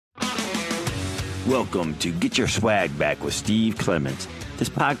Welcome to Get Your Swag Back with Steve Clements. This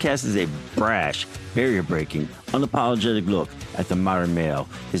podcast is a brash, barrier-breaking, unapologetic look at the modern male,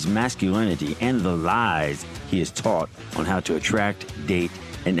 his masculinity, and the lies he is taught on how to attract, date,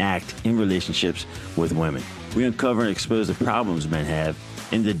 and act in relationships with women. We uncover and expose the problems men have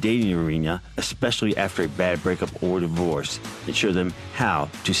in the dating arena, especially after a bad breakup or divorce, and show them how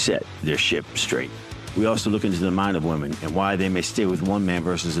to set their ship straight. We also look into the mind of women and why they may stay with one man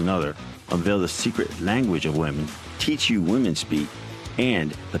versus another, unveil the secret language of women, teach you women speak,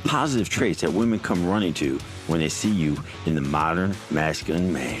 and the positive traits that women come running to when they see you in the modern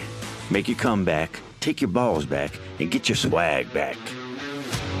masculine man. Make your comeback, take your balls back, and get your swag back.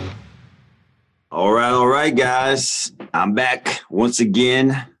 All right, guys. I'm back once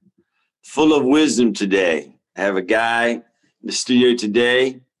again, full of wisdom today. I have a guy in the studio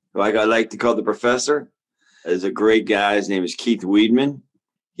today who I like to call the professor. Is a great guy. His name is Keith Weidman.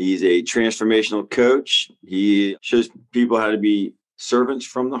 He's a transformational coach. He shows people how to be servants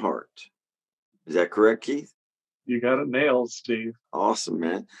from the heart. Is that correct, Keith? You got it nailed, Steve. Awesome,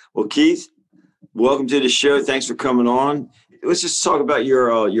 man. Well, Keith, welcome to the show. Thanks for coming on. Let's just talk about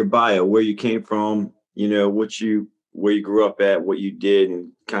your bio, where you came from, where you grew up at, what you did,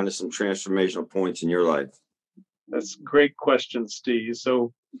 and kind of some transformational points in your life. That's a great question, Steve.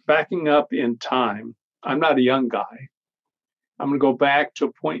 So backing up in time, I'm not a young guy. I'm going to go back to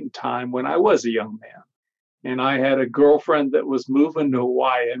a point in time when I was a young man. And I had a girlfriend that was moving to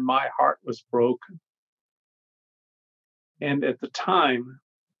Hawaii, and my heart was broken. And at the time,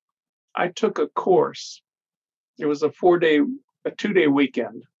 I took a course. It was a 2-day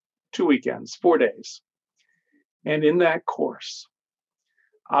weekend, 2 weekends, 4 days. And in that course,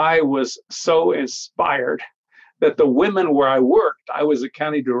 I was so inspired that the women where I worked, I was a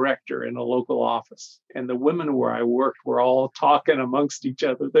county director in a local office, and the women where I worked were all talking amongst each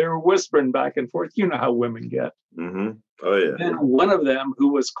other. They were whispering back and forth. You know how women get. Mm-hmm. Oh, yeah. And one of them,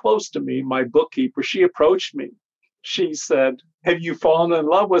 who was close to me, my bookkeeper, she approached me. She said, "Have you fallen in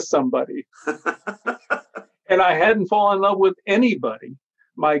love with somebody?" And I hadn't fallen in love with anybody.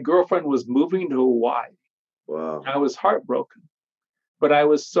 My girlfriend was moving to Hawaii. Wow. I was heartbroken. But I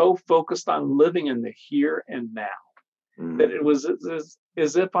was so focused on living in the here and now that it was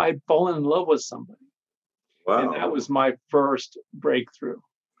as if I'd fallen in love with somebody. Wow. And that was my first breakthrough.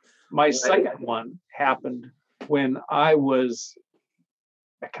 My second one happened when I was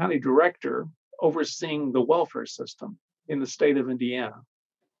a county director overseeing the welfare system in the state of Indiana.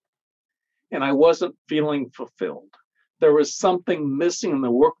 And I wasn't feeling fulfilled. There was something missing in the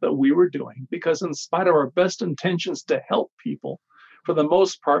work that we were doing, because in spite of our best intentions to help people, for the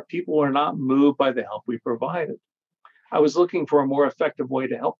most part, people were not moved by the help we provided. I was looking for a more effective way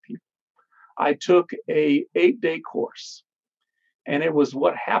to help people. I took a 8-day course, and it was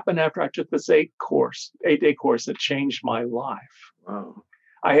what happened after I took this 8-day course that changed my life. Wow.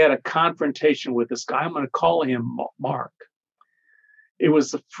 I had a confrontation with this guy. I'm going to call him Mark. It was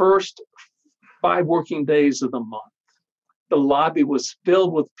the first 5 working days of the month. The lobby was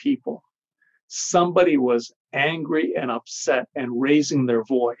filled with people. Somebody was angry and upset and raising their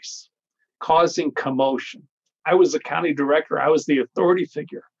voice, causing commotion. I was the county director. I was the authority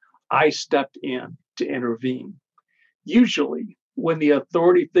figure. I stepped in to intervene. Usually, when the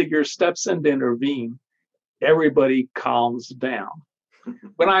authority figure steps in to intervene, everybody calms down.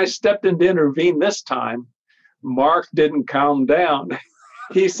 When I stepped in to intervene this time, Mark didn't calm down.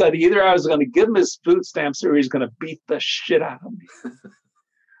 He said either I was going to give him his food stamps or he's going to beat the shit out of me.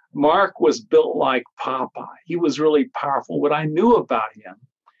 Mark was built like Popeye. He was really powerful. What I knew about him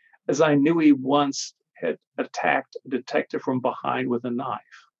is I knew he once had attacked a detective from behind with a knife.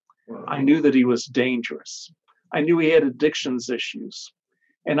 Wow. I knew that he was dangerous. I knew he had addictions issues.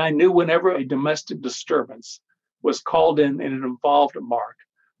 And I knew whenever a domestic disturbance was called in and it involved Mark,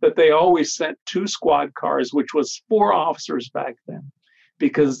 that they always sent 2 squad cars, which was 4 officers back then,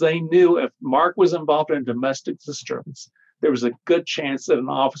 because they knew if Mark was involved in a domestic disturbance, there was a good chance that an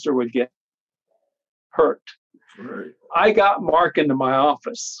officer would get hurt. Right. I got Mark into my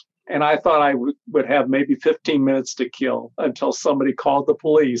office, and I thought I would have maybe 15 minutes to kill until somebody called the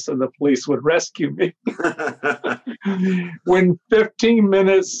police and the police would rescue me. When 15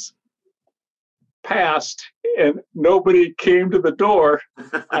 minutes passed and nobody came to the door,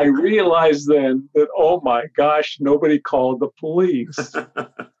 I realized then that, oh my gosh, nobody called the police.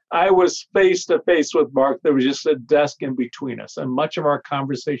 I was face to face with Mark. There was just a desk in between us. And much of our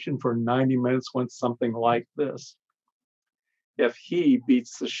conversation for 90 minutes went something like this. If he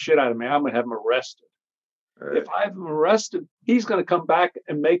beats the shit out of me, I'm going to have him arrested. Right. If I have him arrested, he's going to come back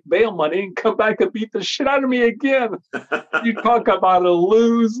and make bail money and come back and beat the shit out of me again. You talk about a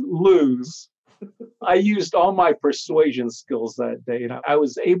lose-lose. I used all my persuasion skills that day, and I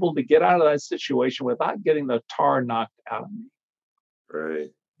was able to get out of that situation without getting the tar knocked out of me. Right.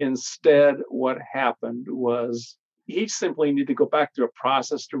 Instead, what happened was he simply needed to go back through a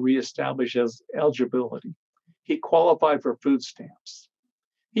process to reestablish his eligibility. He qualified for food stamps.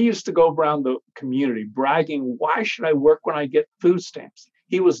 He used to go around the community bragging, why should I work when I get food stamps?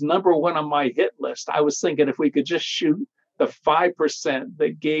 He was number one on my hit list. I was thinking if we could just shoot the 5%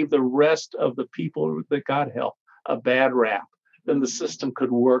 that gave the rest of the people that got help a bad rap, then the system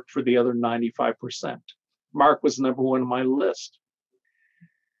could work for the other 95%. Mark was number one on my list.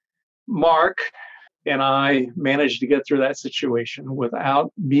 Mark and I managed to get through that situation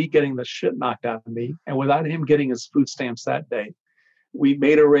without me getting the shit knocked out of me and without him getting his food stamps that day. We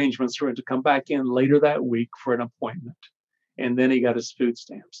made arrangements for him to come back in later that week for an appointment. And then he got his food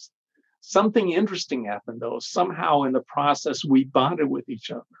stamps. Something interesting happened, though. Somehow in the process, we bonded with each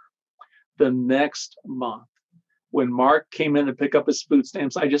other. The next month, when Mark came in to pick up his food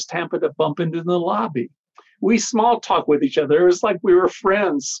stamps, I just happened to bump into the lobby. We small talk with each other. It was like we were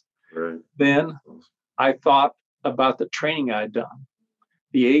friends. Right. Then I thought about the training I'd done,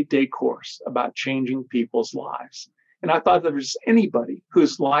 the 8-day course about changing people's lives. And I thought if there's anybody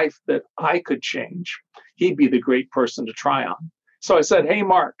whose life that I could change, he'd be the great person to try on. So I said, hey,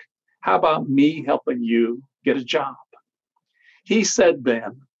 Mark, how about me helping you get a job? He said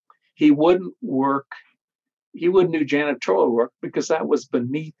then he wouldn't do janitorial work because that was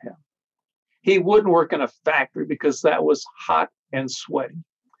beneath him. He wouldn't work in a factory because that was hot and sweaty.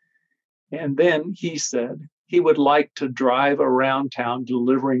 And then he said he would like to drive around town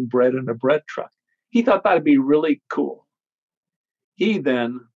delivering bread in a bread truck. He thought that'd be really cool. He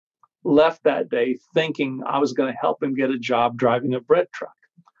then left that day thinking I was going to help him get a job driving a bread truck.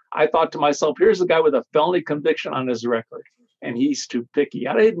 I thought to myself, here's a guy with a felony conviction on his record, and he's too picky.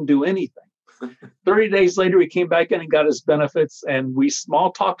 I didn't do anything. 30 days later, he came back in and got his benefits, and we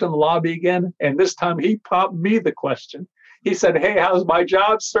small talked in the lobby again. And this time he popped me the question. He said, hey, how's my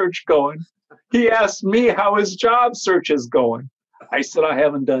job search going? He asked me how his job search is going. I said, I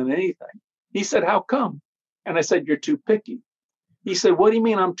haven't done anything. He said, how come? And I said, you're too picky. He said, what do you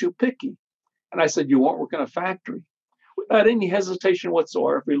mean I'm too picky? And I said, you won't work in a factory. Without any hesitation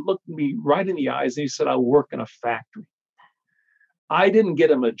whatsoever, he looked me right in the eyes and he said, I'll work in a factory. I didn't get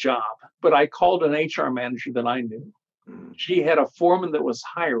him a job, but I called an HR manager that I knew. She had a foreman that was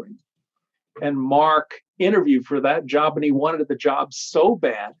hiring. And Mark interviewed for that job, and he wanted the job so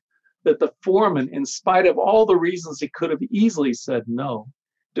bad that the foreman, in spite of all the reasons he could have easily said no,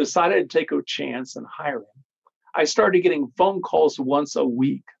 decided to take a chance and hire him. I started getting phone calls once a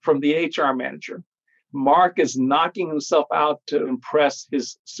week from the HR manager. Mark is knocking himself out to impress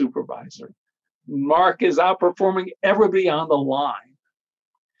his supervisor. Mark is outperforming everybody on the line.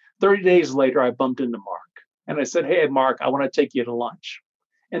 30 days later, I bumped into Mark and I said, hey, Mark, I want to take you to lunch.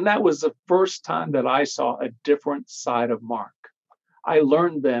 And that was the first time that I saw a different side of Mark. I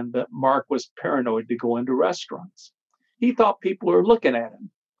learned then that Mark was paranoid to go into restaurants. He thought people were looking at him.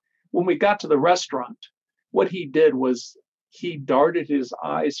 When we got to the restaurant, what he did was he darted his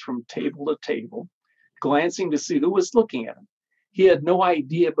eyes from table to table, glancing to see who was looking at him. He had no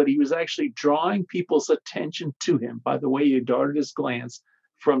idea, but he was actually drawing people's attention to him by the way he darted his glance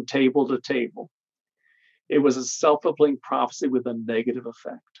from table to table. It was a self-fulfilling prophecy with a negative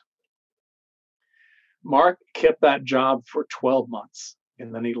effect. Mark kept that job for 12 months,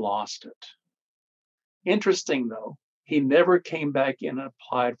 and then he lost it. Interesting, though, he never came back in and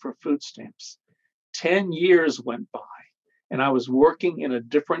applied for food stamps. 10 years went by, and I was working in a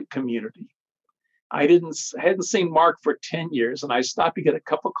different community. I hadn't seen Mark for 10 years, and I stopped to get a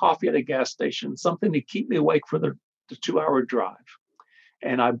cup of coffee at a gas station, something to keep me awake for the 2-hour drive.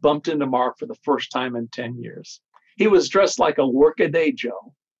 And I bumped into Mark for the first time in 10 years. He was dressed like a workaday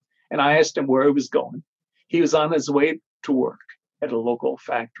Joe, and I asked him where he was going. He was on his way to work at a local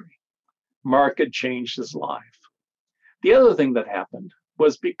factory. Mark had changed his life. The other thing that happened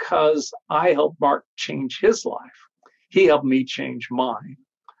was because I helped Mark change his life, he helped me change mine.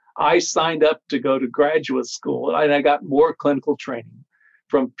 I signed up to go to graduate school, and I got more clinical training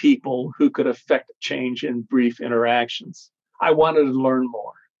from people who could affect change in brief interactions. I wanted to learn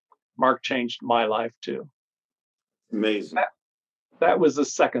more. Mark changed my life too. Amazing. That was the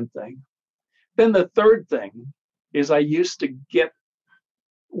second thing. Then the third thing is I used to get,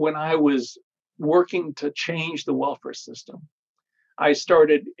 when I was working to change the welfare system, I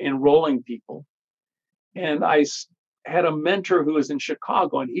started enrolling people. And I had a mentor who was in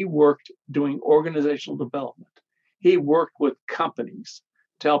Chicago, and he worked doing organizational development. He worked with companies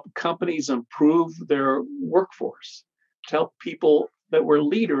to help companies improve their workforce, to help people that were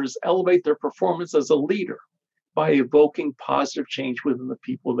leaders elevate their performance as a leader by evoking positive change within the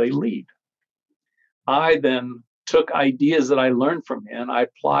people they lead. I then took ideas that I learned from him, I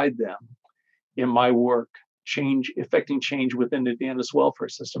applied them in my work, affecting change within Indiana's welfare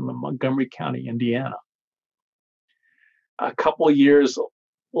system in Montgomery County, Indiana. A couple of years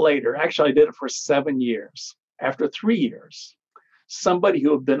later, actually, I did it for 7 years. After 3 years, somebody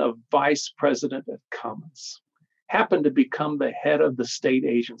who had been a vice president at Cummins happened to become the head of the state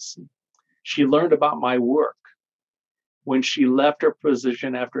agency. She learned about my work. When she left her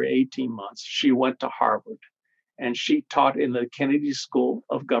position after 18 months, she went to Harvard and she taught in the Kennedy School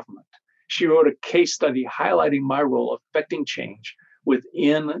of Government. She wrote a case study highlighting my role affecting change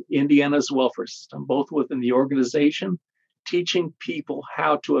within Indiana's welfare system, both within the organization, teaching people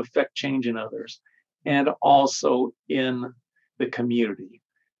how to affect change in others, and also in the community,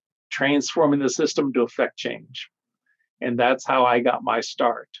 transforming the system to affect change. And that's how I got my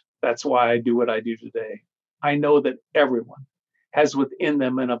start. That's why I do what I do today. I know that everyone has within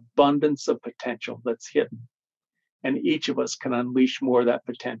them an abundance of potential that's hidden, and each of us can unleash more of that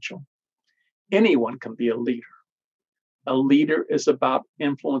potential. Anyone can be a leader. A leader is about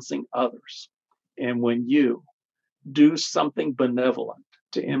influencing others. And when you do something benevolent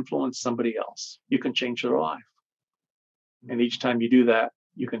to influence somebody else, you can change their life. And each time you do that,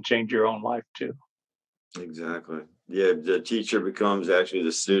 you can change your own life too. Exactly. Yeah, the teacher becomes actually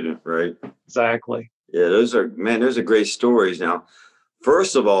the student, right? Exactly. Yeah, those are great stories. Now,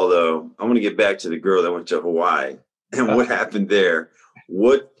 first of all, though, I want to get back to the girl that went to Hawaii and what happened there.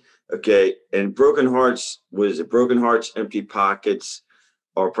 And broken hearts, empty pockets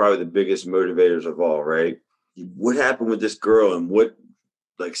are probably the biggest motivators of all, right? What happened with this girl, and what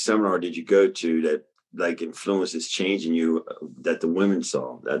seminar did you go to that influences change in you that the women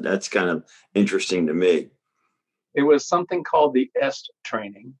saw? That's kind of interesting to me. It was something called the EST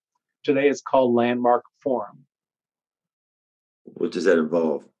training. Today it's called Landmark Forum. What does that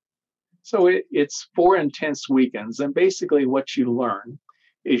involve? So it's 4 intense weekends. And basically what you learn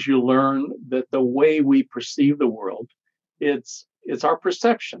is that the way we perceive the world, it's our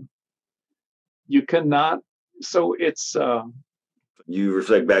perception. You cannot, so it's... you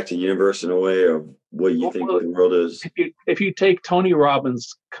reflect back to universe in a way of what you think the world is. If you take Tony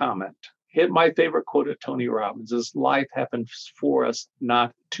Robbins' comment, my favorite quote of Tony Robbins is, life happens for us,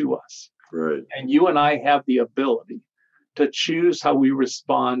 not to us. Right. And you and I have the ability to choose how we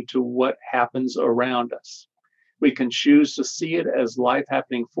respond to what happens around us. We can choose to see it as life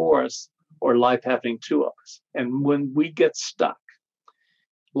happening for us or life happening to us. And when we get stuck,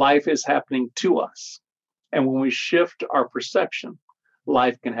 life is happening to us. And when we shift our perception,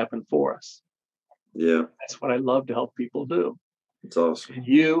 life can happen for us. Yeah. That's what I love to help people do. It's awesome. And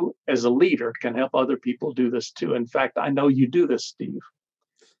you, as a leader, can help other people do this too. In fact, I know you do this, Steve.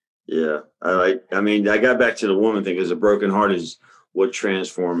 Yeah. I got back to the woman thing, because a broken heart is what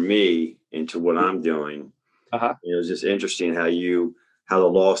transformed me into what I'm doing. Uh-huh. It was just interesting how the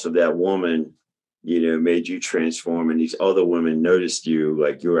loss of that woman, made you transform, and these other women noticed you,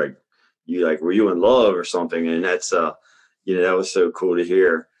 were you in love or something? And that's, that was so cool to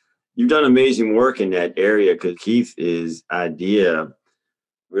hear. You've done amazing work in that area, because Keith's idea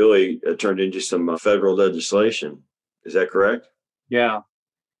really turned into some federal legislation. Is that correct? Yeah.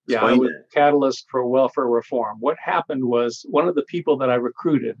 Yeah, I was a catalyst for welfare reform. What happened was, one of the people that I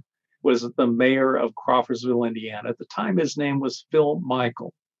recruited was the mayor of Crawfordsville, Indiana. At the time, his name was Phil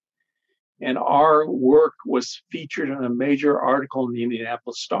Michael. And our work was featured in a major article in the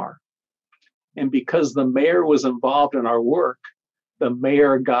Indianapolis Star. And because the mayor was involved in our work, the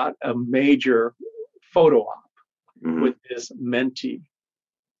mayor got a major photo op with his mentee.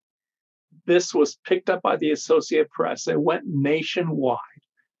 This was picked up by the Associated Press. It went nationwide.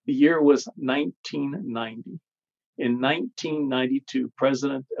 The year was 1990. In 1992,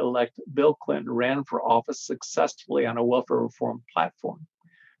 President-elect Bill Clinton ran for office successfully on a welfare reform platform.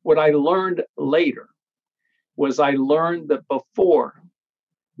 What I learned later was that before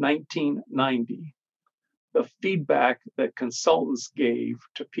 1990, the feedback that consultants gave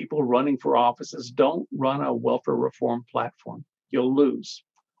to people running for offices: don't run a welfare reform platform, you'll lose.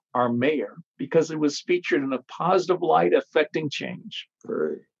 Our mayor, because it was featured in a positive light affecting change,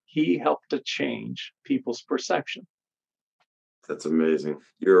 right, he helped to change people's perception. That's amazing.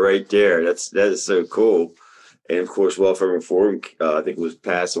 You're right there. That is so cool. And of course, welfare reform, I think it was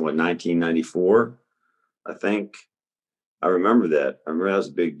passed in 1994. I think. I remember that. I remember that was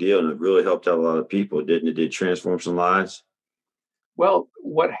a big deal, and it really helped out a lot of people, didn't it? Did it transform some lives? Well,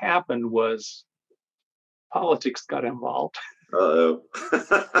 what happened was politics got involved. Uh-oh.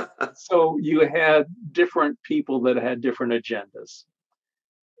 So you had different people that had different agendas.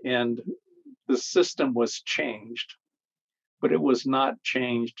 And the system was changed, but it was not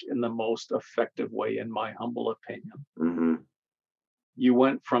changed in the most effective way, in my humble opinion. Mm-hmm. You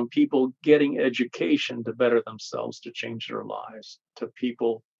went from people getting education to better themselves, to change their lives, to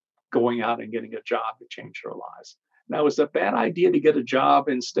people going out and getting a job to change their lives. Now, is it a bad idea to get a job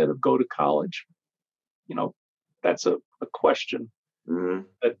instead of go to college? That's a question Mm-hmm.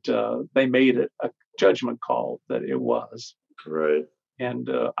 that they made it a judgment call that it was. Right. And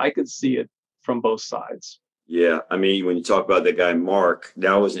I could see it from both sides. Yeah. I mean, when you talk about that guy, Mark,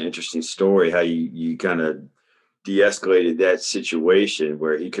 that was an interesting story, how you kind of de-escalated that situation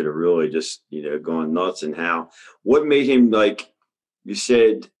where he could have really just, gone nuts, and what made him, like you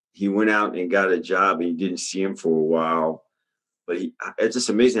said, he went out and got a job and you didn't see him for a while, but it's just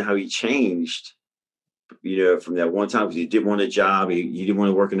amazing how he changed, from that one time, because he did want a job. He didn't want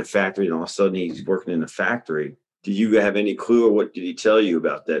to work in a factory, and all of a sudden he's working in a factory. Do you have any clue, or what did he tell you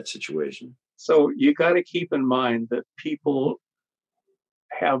about that situation? So you got to keep in mind that people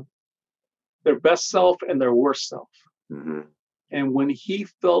have their best self and their worst self. Mm-hmm. And when he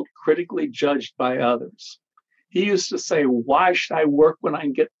felt critically judged by others, he used to say, "Why should I work when I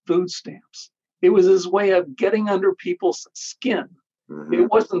can get food stamps?" It was his way of getting under people's skin. Mm-hmm. It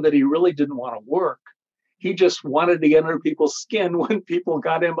wasn't that he really didn't want to work. He just wanted to get under people's skin when people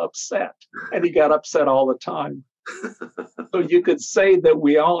got him upset. And he got upset all the time. So you could say that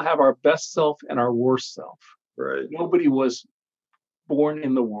we all have our best self and our worst self. Right. Nobody was born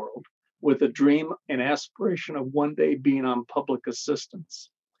in the world with a dream and aspiration of one day being on public assistance.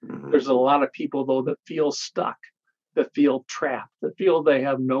 Mm-hmm. There's a lot of people, though, that feel stuck, that feel trapped, that feel they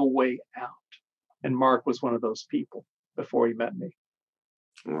have no way out. And Mark was one of those people before he met me.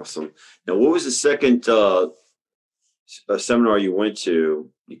 Awesome. Now, what was the second seminar you went to,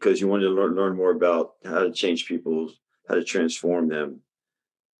 because you wanted to learn more about how to change people, how to transform them?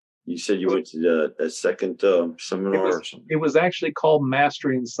 You said you went to the second seminar. It was actually called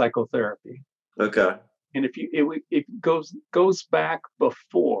Mastering Psychotherapy. Okay. And it goes back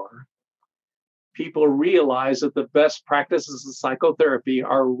before people realize that the best practices of psychotherapy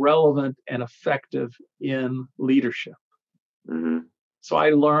are relevant and effective in leadership. Mm-hmm. So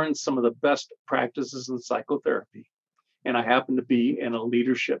I learned some of the best practices in psychotherapy, and I happened to be in a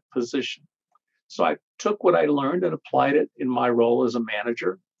leadership position. So I took what I learned and applied it in my role as a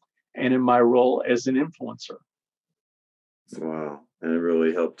manager and in my role as an influencer. Wow. And it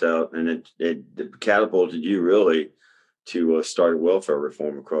really helped out. And it catapulted you really to start welfare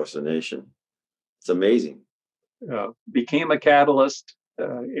reform across the nation. It's amazing. Became a catalyst.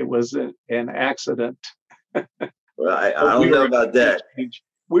 It was an accident. Well, I don't know about that.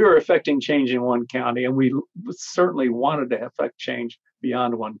 We were affecting change in one county, and we certainly wanted to affect change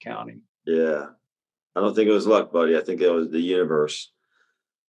beyond one county. Yeah. I don't think it was luck, buddy. I think it was the universe.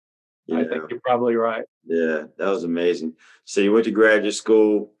 I think you're probably right. Yeah, that was amazing. So you went to graduate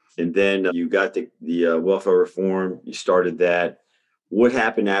school, and then you got the welfare reform. You started that. What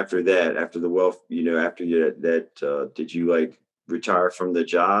happened after that? After the did you like retire from the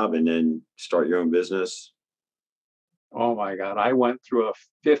job and then start your own business? Oh my God. I went through a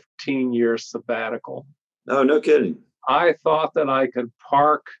 15-year sabbatical. Oh, no kidding. I thought that I could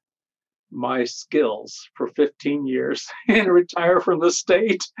park my skills for 15 years and retire from the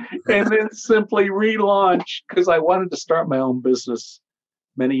state and then simply relaunch, because I wanted to start my own business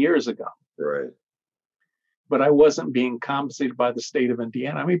many years ago. Right. But I wasn't being compensated by the state of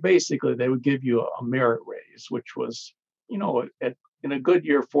Indiana. I mean, basically, they would give you a merit raise, which was, in a good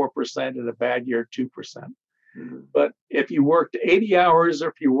year, 4%, in a bad year, 2%. Mm-hmm. But if you worked 80 hours or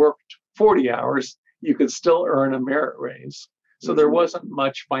if you worked 40 hours, you could still earn a merit raise. So there wasn't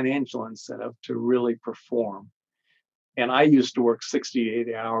much financial incentive to really perform. And I used to work 60 to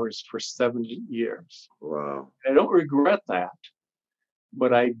 80 hours for 70 years. Wow. I don't regret that,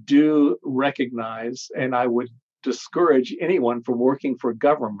 but I do recognize, and I would discourage anyone from working for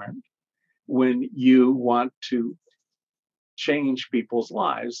government when you want to change people's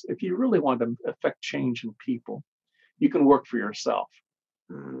lives. If you really want to affect change in people, you can work for yourself,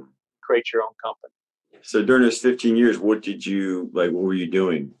 create your own company. So during those 15 years, what were you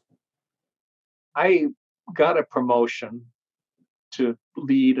doing? I got a promotion to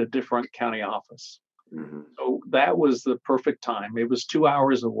lead a different county office. Mm-hmm. So that was the perfect time. It was 2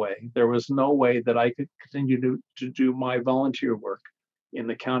 hours away. There was no way that I could continue to do my volunteer work in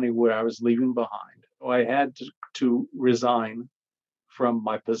the county where I was leaving behind. So I had to resign from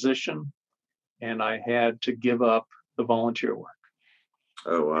my position, and I had to give up the volunteer work.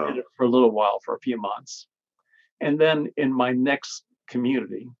 Oh, wow. For a little while, for a few months. And then in my next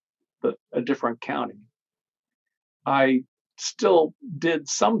community, a different county, I still did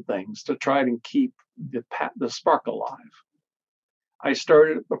some things to try and keep the spark alive. I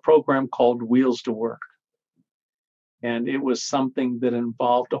started a program called Wheels to Work. And it was something that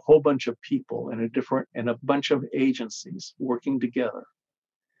involved a whole bunch of people and a bunch of agencies working together.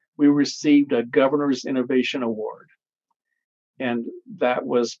 We received a Governor's Innovation Award. And that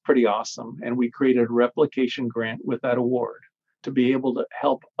was pretty awesome. And we created a replication grant with that award to be able to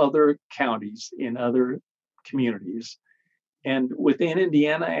help other counties in other communities and within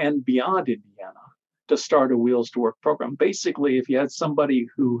Indiana and beyond Indiana to start a Wheels to Work program. Basically, if you had somebody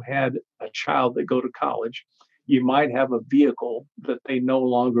who had a child that go to college, you might have a vehicle that they no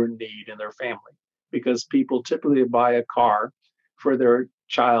longer need in their family, because people typically buy a car for their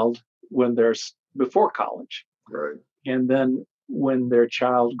child when they're before college. Right. And then when their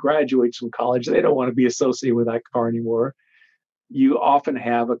child graduates from college, they don't want to be associated with that car anymore. You often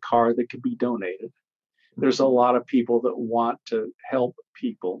have a car that could be donated. There's a lot of people that want to help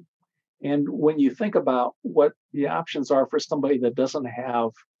people. And when you think about what the options are for somebody that doesn't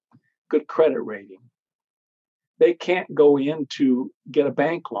have good credit rating, they can't go in to get a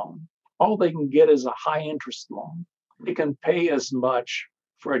bank loan. All they can get is a high interest loan. They can pay as much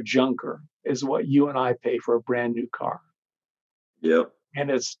for a junker as what you and I pay for a brand new car. Yep.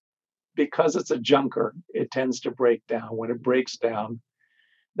 And it's because it's a junker, it tends to break down. When it breaks down,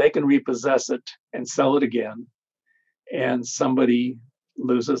 they can repossess it and sell it again. And somebody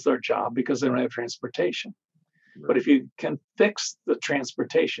loses their job because they don't have transportation. Right. But if you can fix the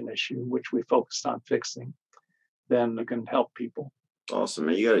transportation issue, which we focused on fixing, then it can help people. Awesome,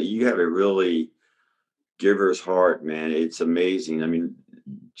 man. You have a really giver's heart, man. It's amazing. I mean,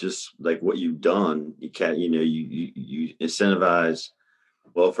 just like what you've done, you incentivize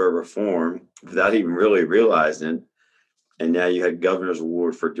welfare reform without even really realizing it. And now you had Governor's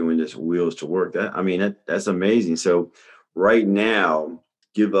Award for doing this Wheels to Work. That's amazing. So right now,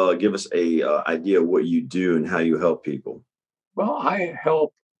 give us a idea of what you do and how you help people. Well, I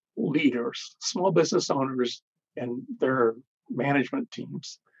help leaders, small business owners, and their management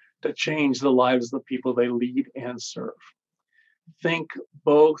teams to change the lives of the people they lead and serve. Think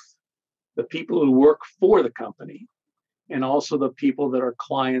both the people who work for the company and also the people that are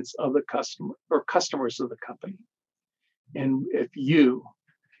clients of the customer or customers of the company. And if you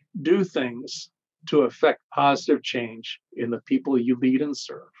do things to affect positive change in the people you lead and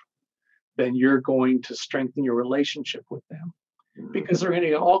serve, then you're going to strengthen your relationship with them, because they're going to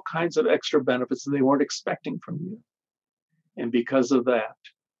get all kinds of extra benefits that they weren't expecting from you. And because of that,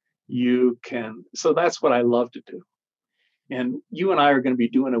 so that's what I love to do. And you and I are going to be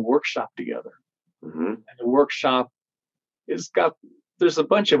doing a workshop together. Mm-hmm. And the workshop there's a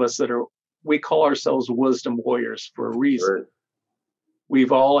bunch of us we call ourselves wisdom warriors for a reason. Right.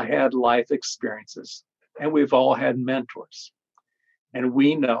 We've all had life experiences and we've all had mentors. And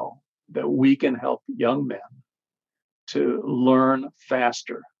we know that we can help young men to learn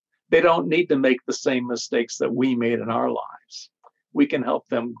faster. They don't need to make the same mistakes that we made in our lives. We can help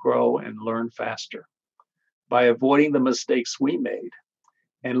them grow and learn faster by avoiding the mistakes we made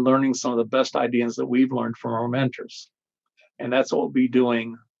and learning some of the best ideas that we've learned from our mentors. And that's what we'll be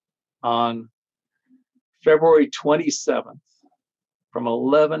doing on February 27th from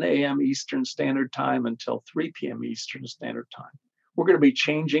 11 a.m. Eastern Standard Time until 3 p.m. Eastern Standard Time. We're going to be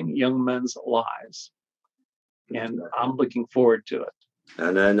changing young men's lives. And I'm looking forward to it.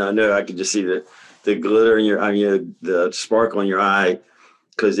 And then I know I can just see the glitter in the sparkle in your eye,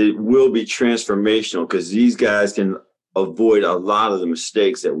 because it will be transformational, because these guys can avoid a lot of the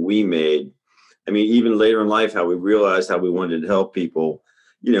mistakes that we made. I mean, even later in life, how we realized how we wanted to help people,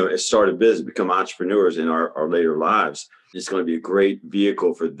 start a business, become entrepreneurs in our later lives. It's going to be a great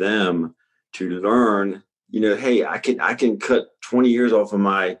vehicle for them to learn, hey, I can cut 20 years off of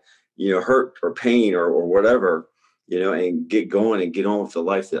my, hurt or pain or whatever, and get going and get on with the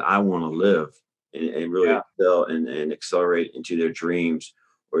life that I want to live and really excel and accelerate into their dreams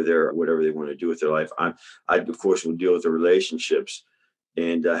or their whatever they want to do with their life. I of course will deal with the relationships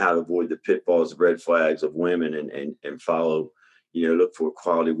and how to avoid the pitfalls, red flags of women and follow, look for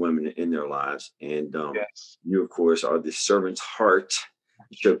quality women in their lives. And yes. You, of course, are the servant's heart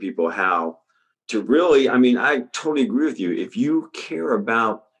to show people how to really, I totally agree with you. If you care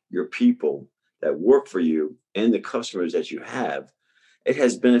about your people that work for you and the customers that you have, it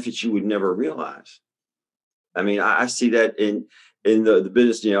has benefits you would never realize. I see that in the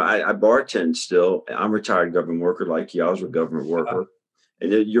business. I bartend still. I'm a retired government worker like you. I was a government worker.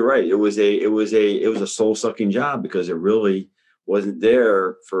 And you're right. It was a soul sucking job, because it really wasn't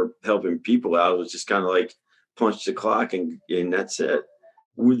there for helping people out. It was just kind of like punch the clock and that's it.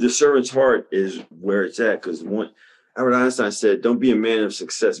 The servant's heart is where it's at, because Albert Einstein said, don't be a man of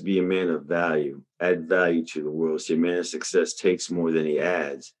success, be a man of value. Add value to the world. See, a man of success takes more than he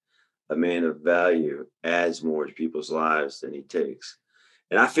adds. A man of value adds more to people's lives than he takes.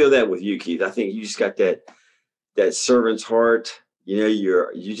 And I feel that with you, Keith. I think you just got that servant's heart.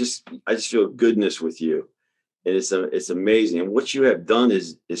 I just feel goodness with you. And it's amazing. And what you have done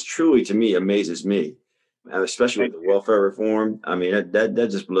is truly, to me, amazes me. And especially with the welfare reform. I mean, that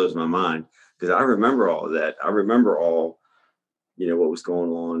just blows my mind, because I remember all of that. I remember all, what was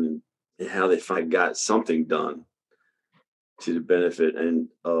going on and how they finally got something done to the benefit and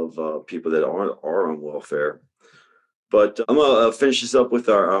of people that are on welfare. But I'm gonna finish this up with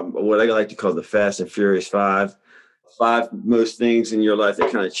our what I like to call the Fast and Furious Five. Five most things in your life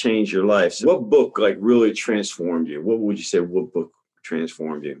that kind of changed your life. So what book really transformed you? What would you say? What book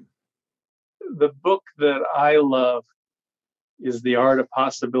transformed you? The book that I love is The Art of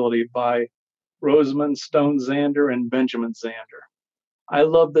Possibility by Rosamund Stone Zander and Benjamin Zander. I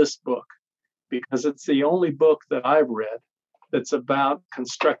love this book because it's the only book that I've read that's about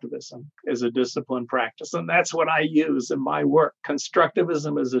constructivism as a disciplined practice. And that's what I use in my work.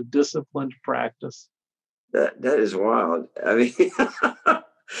 Constructivism is a disciplined practice. That is wild. I mean,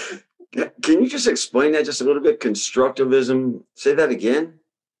 can you just explain that just a little bit? Constructivism. Say that again.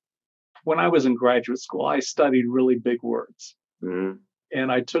 When I was in graduate school, I studied really big words. Mm-hmm.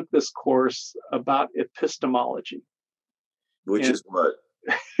 And I took this course about epistemology. Which is what?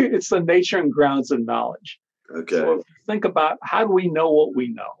 It's the nature and grounds of knowledge. Okay. So if you think about how do we know what we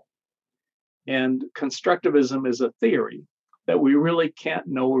know? And constructivism is a theory that we really can't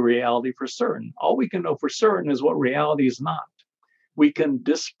know reality for certain. All we can know for certain is what reality is not. We can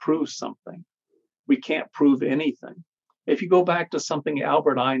disprove something. We can't prove anything. If you go back to something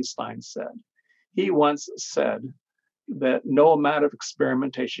Albert Einstein said, he once said that no amount of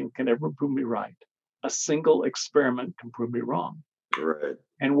experimentation can ever prove me right. A single experiment can prove me wrong. Right.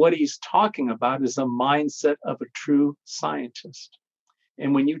 And what he's talking about is the mindset of a true scientist.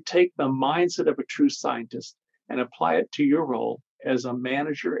 And when you take the mindset of a true scientist and apply it to your role as a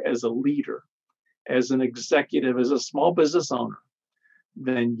manager, as a leader, as an executive, as a small business owner,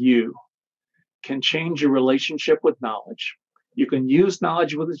 then you can change your relationship with knowledge. You can use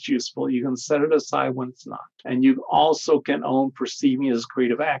knowledge when it's useful. You can set it aside when it's not. And you also can own perceiving as a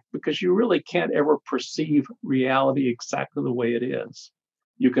creative act, because you really can't ever perceive reality exactly the way it is.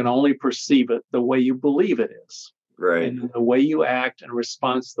 You can only perceive it the way you believe it is. Right. And the way you act in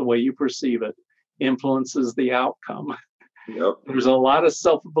response to the way you perceive it influences the outcome. Yep. There's a lot of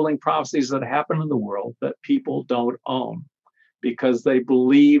self-fulfilling prophecies that happen in the world that people don't own, because they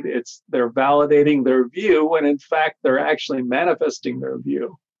believe they're validating their view, when in fact they're actually manifesting their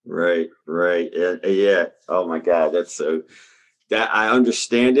view. Right. Yeah. Oh my God, that I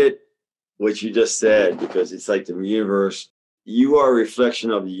understand it, what you just said, because it's like the universe. You are a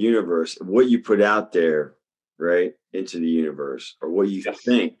reflection of the universe, what you put out there, right, into the universe, or what you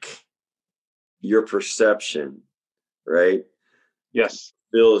think, your perception, right? Yes.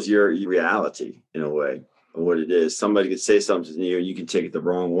 Fills your reality in a way. What it is. Somebody could say something to you and you can take it the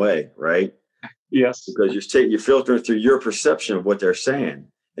wrong way, right? Yes. Because you're filtering through your perception of what they're saying.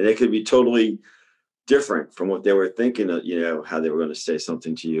 And it could be totally different from what they were thinking of, how they were going to say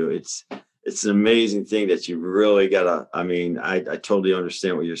something to you. It's an amazing thing that you really gotta, I totally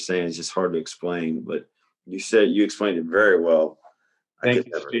understand what you're saying. It's just hard to explain, but you explained it very well. Thank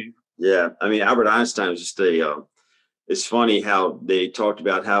you, Steve. Yeah. Albert Einstein was just it's funny how they talked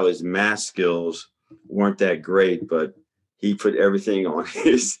about how his math skills weren't that great, but he put everything on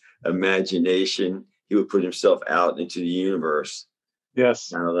his imagination. He would put himself out into the universe. Yes.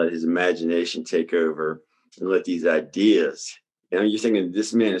 Kind of let his imagination take over and let these ideas. You're thinking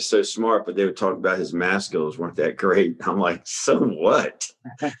this man is so smart, but they would talk about his math skills weren't that great. I'm like, so what?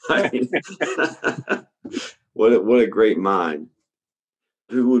 What a great mind.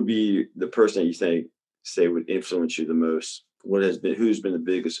 Who would be the person that you say would influence you the most? Who's been the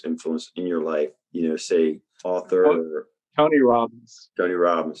biggest influence in your life? Say author or Tony Robbins. Tony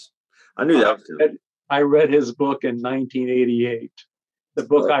Robbins. I knew that was him. I read his book in 1988. The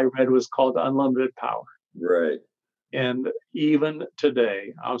book I read was called Unlimited Power. Right. And even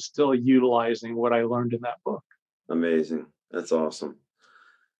today, I'm still utilizing what I learned in that book. Amazing. That's awesome.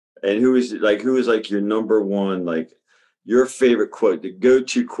 And who is your number one, your favorite quote, the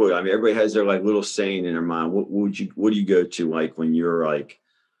go-to quote? Everybody has their little saying in their mind. What do you go to when you're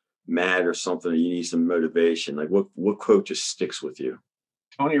mad or something, or you need some motivation? What quote just sticks with you?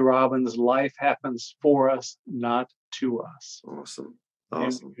 Tony Robbins, life happens for us, not to us. Awesome.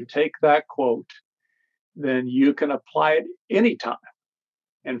 And if you take that quote, then you can apply it anytime.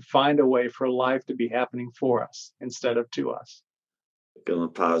 and find a way for life to be happening for us instead of to us. On the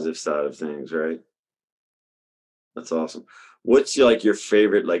positive side of things, right? That's awesome. What's your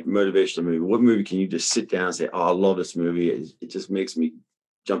favorite motivational movie? What movie can you just sit down and say, "Oh, I love this movie. It just makes me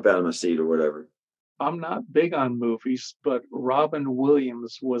jump out of my seat," or whatever? I'm not big on movies, but Robin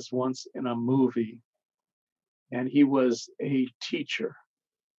Williams was once in a movie, and he was a teacher.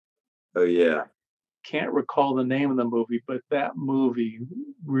 Oh yeah, can't recall the name of the movie, but that movie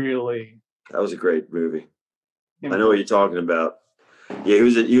really. That was a great movie. I know what you're talking about. Yeah, he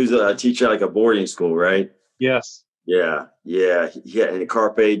was a teacher at like a boarding school, right? Yes. Yeah. And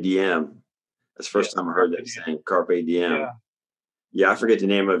Carpe Diem. That's the first time I heard that saying, Carpe Diem. Yeah, I forget the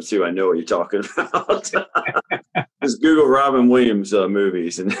name of it too. I know what you're talking about. Just Google Robin Williams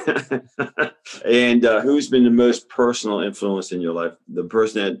movies. And who's been the most personal influence in your life? The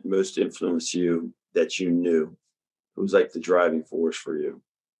person that most influenced you that you knew? Who's like the driving force for you?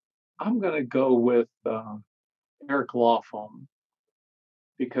 I'm going to go with Eric Lofholm,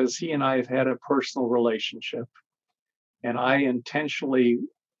 because he and I have had a personal relationship. And I intentionally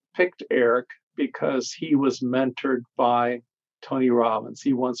picked Eric because he was mentored by Tony Robbins.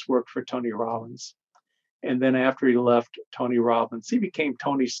 He once worked for Tony Robbins. And then after he left Tony Robbins, he became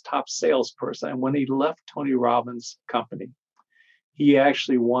Tony's top salesperson. And when he left Tony Robbins' company, he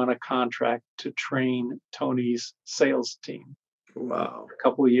actually won a contract to train Tony's sales team. Wow. For a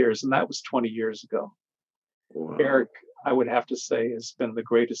couple of years. And that was 20 years ago. Wow. Eric, I would have to say, has been the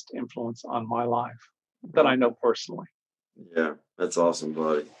greatest influence on my life that I know personally. Yeah, that's awesome,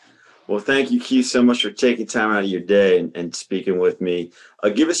 buddy. Well, thank you, Keith, so much for taking time out of your day and speaking with me.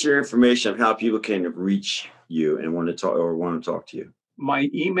 Give us your information of how people can reach you and want to talk to you. My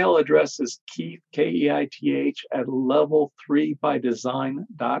email address is Keith, Keith, at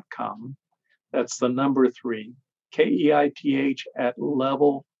level3bydesign.com. That's the number 3. Keith at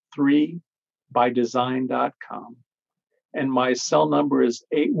level3bydesign.com. And my cell number is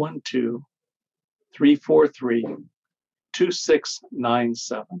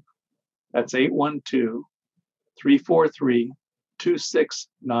 812-343-2697. That's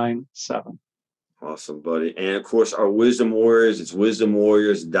 812-343-2697. Awesome, buddy. And of course, our Wisdom Warriors, it's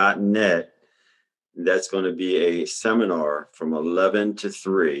wisdomwarriors.net. That's going to be a seminar from 11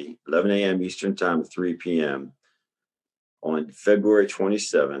 a.m. Eastern time to 3 p.m. on February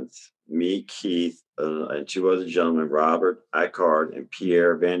 27th. Me, Keith, and 2 other gentlemen, Robert Icard and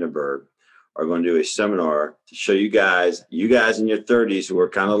Pierre Vandenberg, are going to do a seminar to show you guys in your 30s who are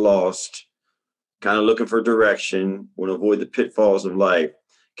kind of lost, kind of looking for direction, want to avoid the pitfalls of life,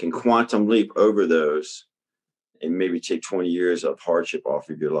 can quantum leap over those and maybe take 20 years of hardship off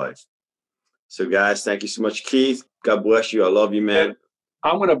of your life. So, guys, thank you so much, Keith. God bless you. I love you, man.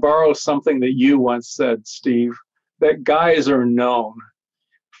 I'm going to borrow something that you once said, Steve, that guys are known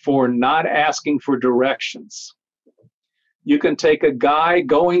for not asking for directions. You can take a guy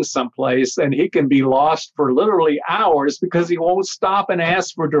going someplace and he can be lost for literally hours because he won't stop and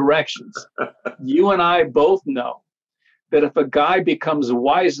ask for directions. You and I both know that if a guy becomes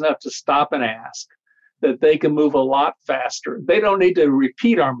wise enough to stop and ask, that they can move a lot faster. They don't need to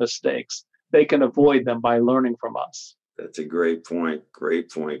repeat our mistakes. They can avoid them by learning from us. That's a great point.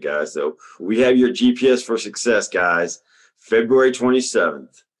 Great point, guys. So we have your GPS for success, guys. February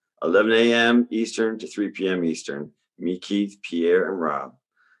 27th, 11 a.m. Eastern to 3 p.m. Eastern. Me, Keith, Pierre, and Rob.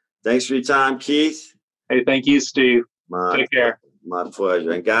 Thanks for your time, Keith. Hey, thank you, Steve. Take care. My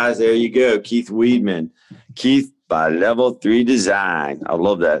pleasure. And guys, there you go. Keith Weedman. Keith by Level 3 Design. I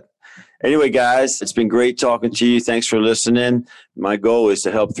love that. Anyway, guys, it's been great talking to you. Thanks for listening. My goal is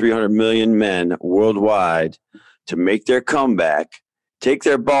to help 300 million men worldwide to make their comeback, take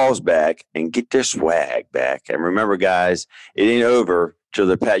their balls back, and get their swag back. And remember, guys, it ain't over till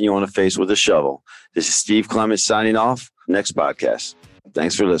they're patting you on the face with a shovel. This is Steve Clements signing off. Next podcast.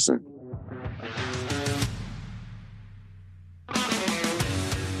 Thanks for listening.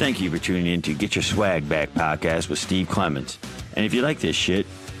 Thank you for tuning in to Get Your Swag Back podcast with Steve Clements. And if you like this shit,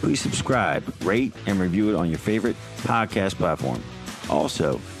 please subscribe, rate, and review it on your favorite podcast platform.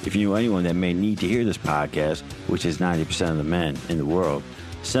 Also, if you know anyone that may need to hear this podcast, which is 90% of the men in the world,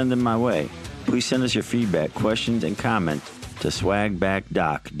 send them my way. Please send us your feedback, questions, and comments to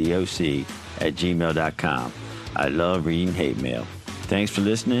swagbackdoc@gmail.com. I love reading hate mail. Thanks for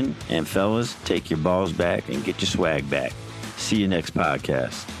listening, and fellas, take your balls back and get your swag back. See you next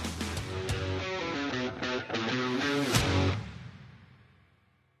podcast.